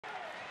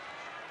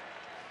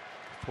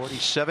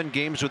47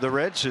 games with the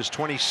Reds, his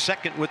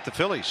 22nd with the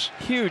Phillies.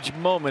 Huge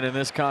moment in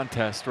this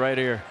contest right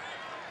here.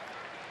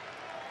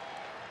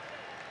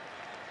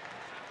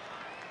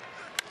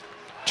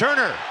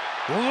 Turner,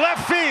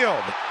 left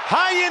field,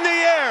 high in the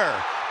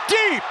air,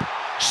 deep,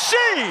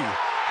 see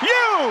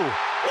you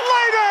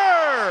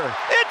later!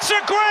 It's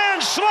a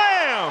grand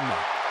slam!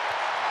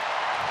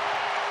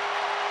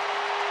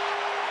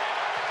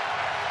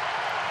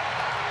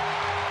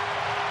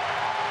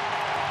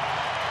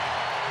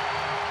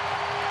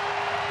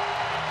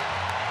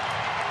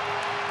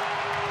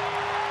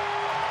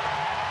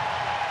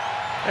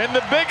 And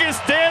the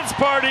biggest dance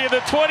party of the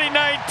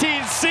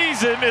 2019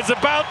 season is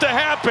about to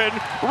happen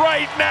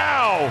right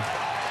now.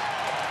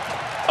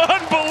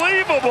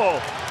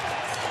 Unbelievable.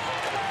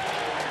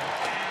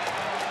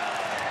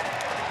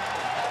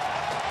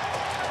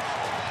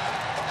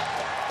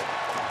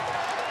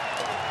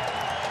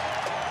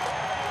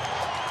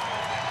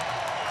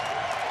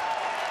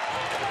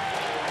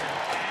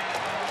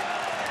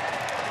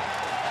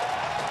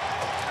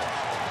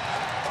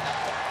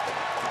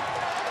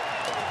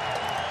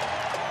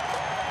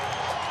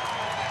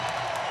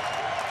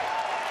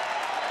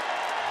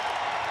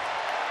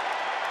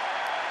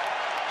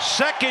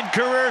 Second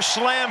career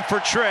slam for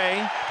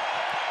Trey,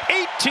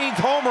 18th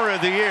homer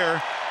of the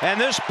year, and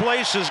this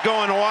place is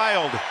going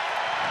wild.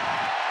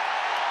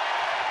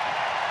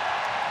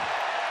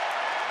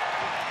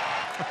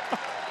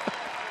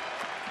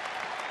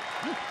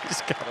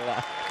 Just gotta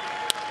laugh.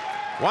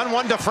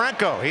 1-1 to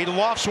Franco. He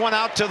lofts one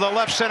out to the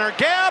left center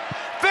gap.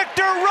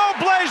 Victor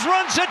Robles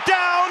runs it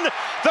down.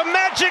 The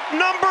magic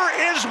number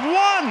is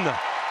 1,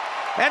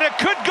 and it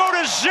could go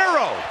to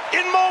 0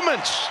 in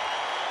moments.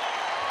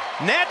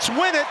 Nats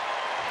win it.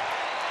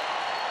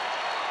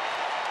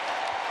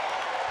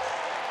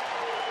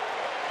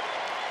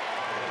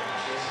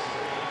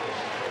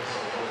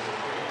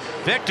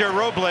 Victor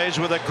Robles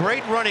with a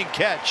great running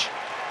catch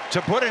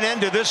to put an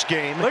end to this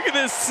game. Look at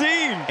this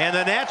scene. And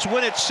the Nats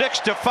win it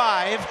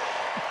 6-5.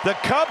 The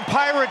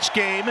Cub-Pirates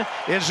game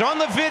is on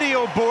the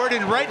video board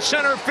in right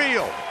center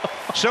field.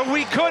 So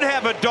we could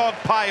have a dog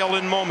pile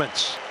in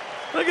moments.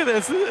 Look at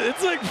this.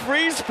 It's like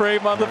freeze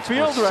frame on the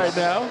field right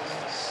now.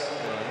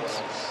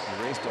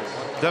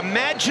 The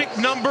magic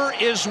number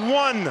is 1.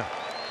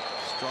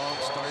 Strong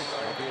start.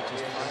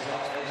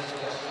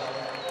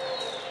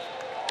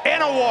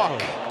 And a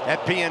walk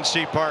at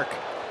PNC Park.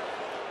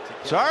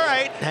 It's all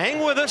right.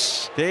 Hang with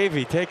us.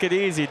 Davey, take it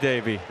easy,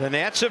 Davey. The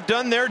Nats have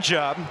done their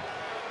job.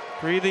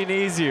 Breathing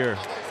easier.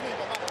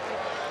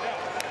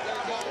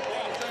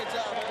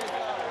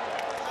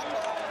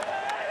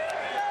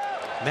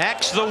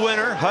 Max the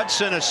winner.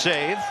 Hudson a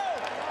save.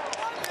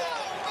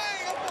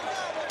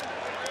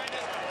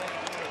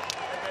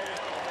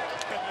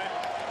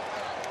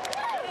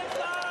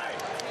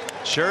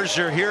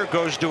 Scherzer here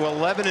goes to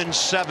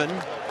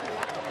 11-7.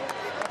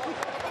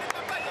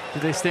 Do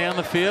they stay on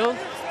the field?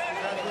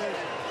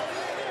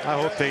 I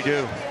hope they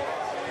do.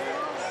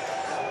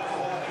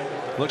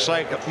 Looks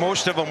like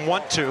most of them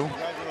want to.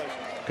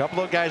 A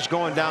couple of guys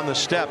going down the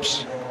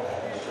steps.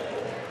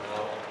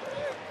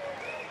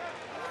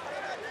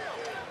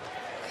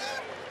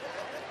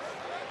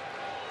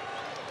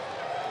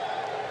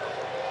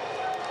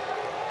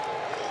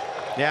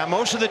 Yeah,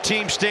 most of the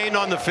team staying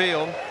on the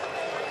field.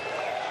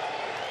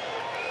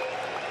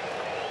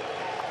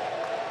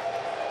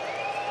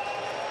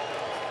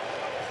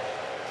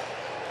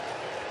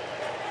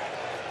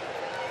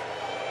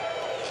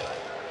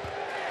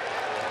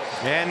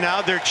 And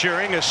now they're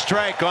cheering a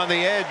strike on the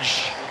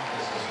edge.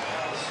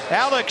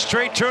 Alex,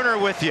 Trey Turner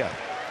with you.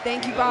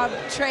 Thank you, Bob.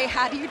 Trey,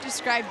 how do you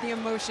describe the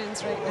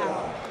emotions right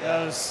now?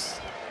 Yeah, it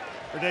was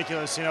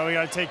ridiculous. You know, we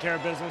got to take care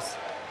of business.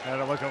 I had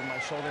to look over my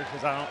shoulder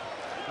because I don't.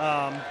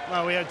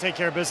 Well, we had to take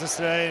care of business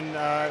today,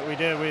 and we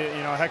did. We,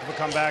 a heck of a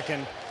comeback,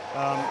 and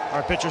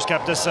our pitchers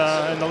kept us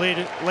in the lead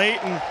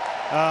late, and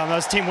that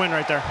was a team win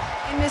right there.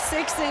 In the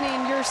 6th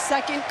inning, your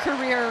second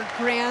career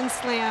grand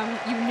slam,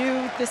 you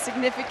knew the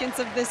significance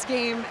of this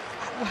game.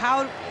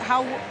 How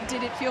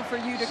did it feel for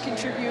you to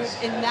contribute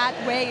in that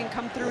way and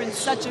come through in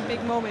such a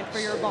big moment for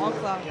your ball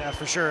club? Yeah,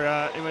 for sure.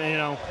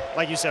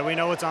 Like you said, we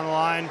know what's on the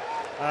line.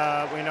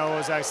 We know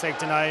what's at stake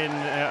tonight,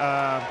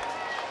 and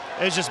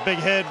it's just big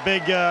hit,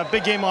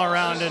 big game all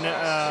around, and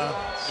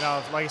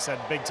like I said,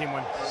 big team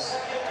win.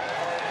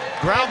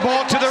 Ground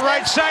ball to the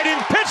right side in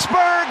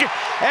Pittsburgh,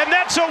 and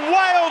that's a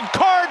wild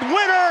card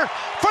winner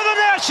for the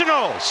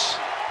Nationals.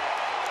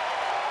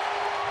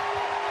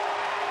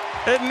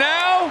 And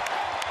now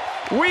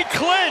we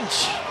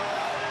clinch.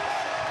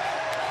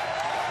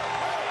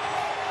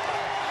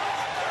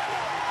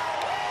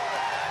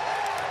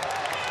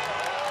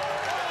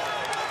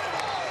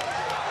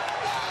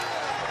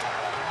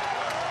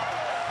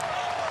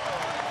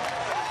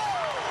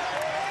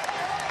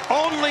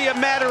 Only a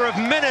matter of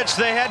minutes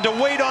they had to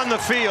wait on the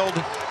field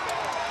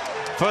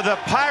for the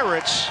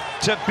Pirates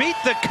to beat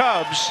the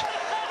Cubs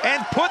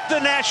and put the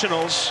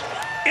Nationals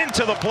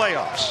into the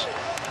playoffs.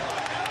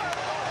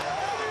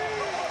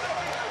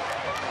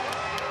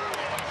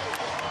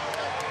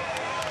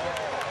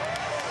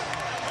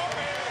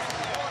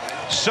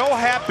 So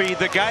happy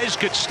the guys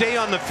could stay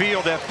on the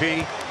field,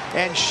 FP,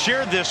 and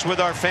share this with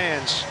our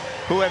fans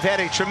who have had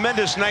a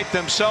tremendous night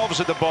themselves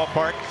at the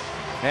ballpark.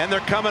 And they're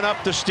coming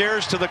up the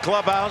stairs to the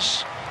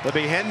clubhouse. They'll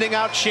be handing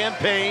out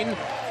champagne.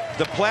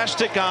 The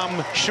plastic,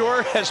 I'm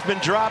sure, has been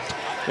dropped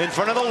in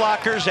front of the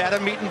lockers.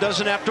 Adam Eaton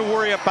doesn't have to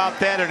worry about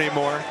that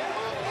anymore.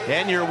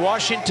 And your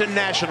Washington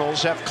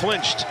Nationals have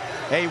clinched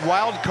a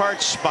wild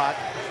card spot.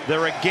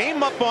 They're a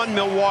game up on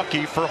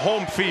Milwaukee for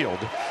home field,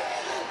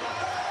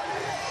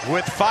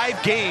 with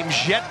 5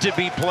 games yet to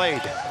be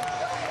played.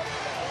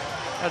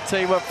 I'll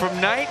tell you what, from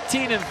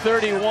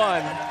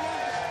 19-31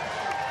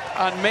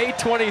 on May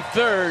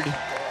 23rd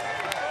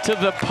to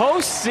the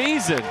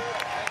postseason.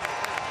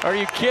 Are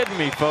you kidding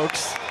me,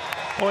 folks?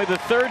 Only the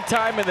 3rd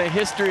time in the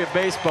history of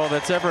baseball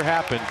that's ever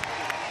happened.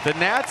 The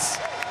Nats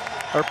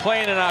are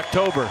playing in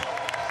October.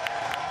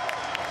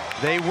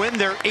 They win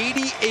their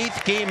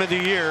 88th game of the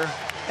year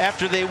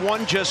after they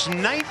won just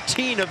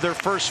 19 of their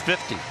first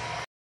 50.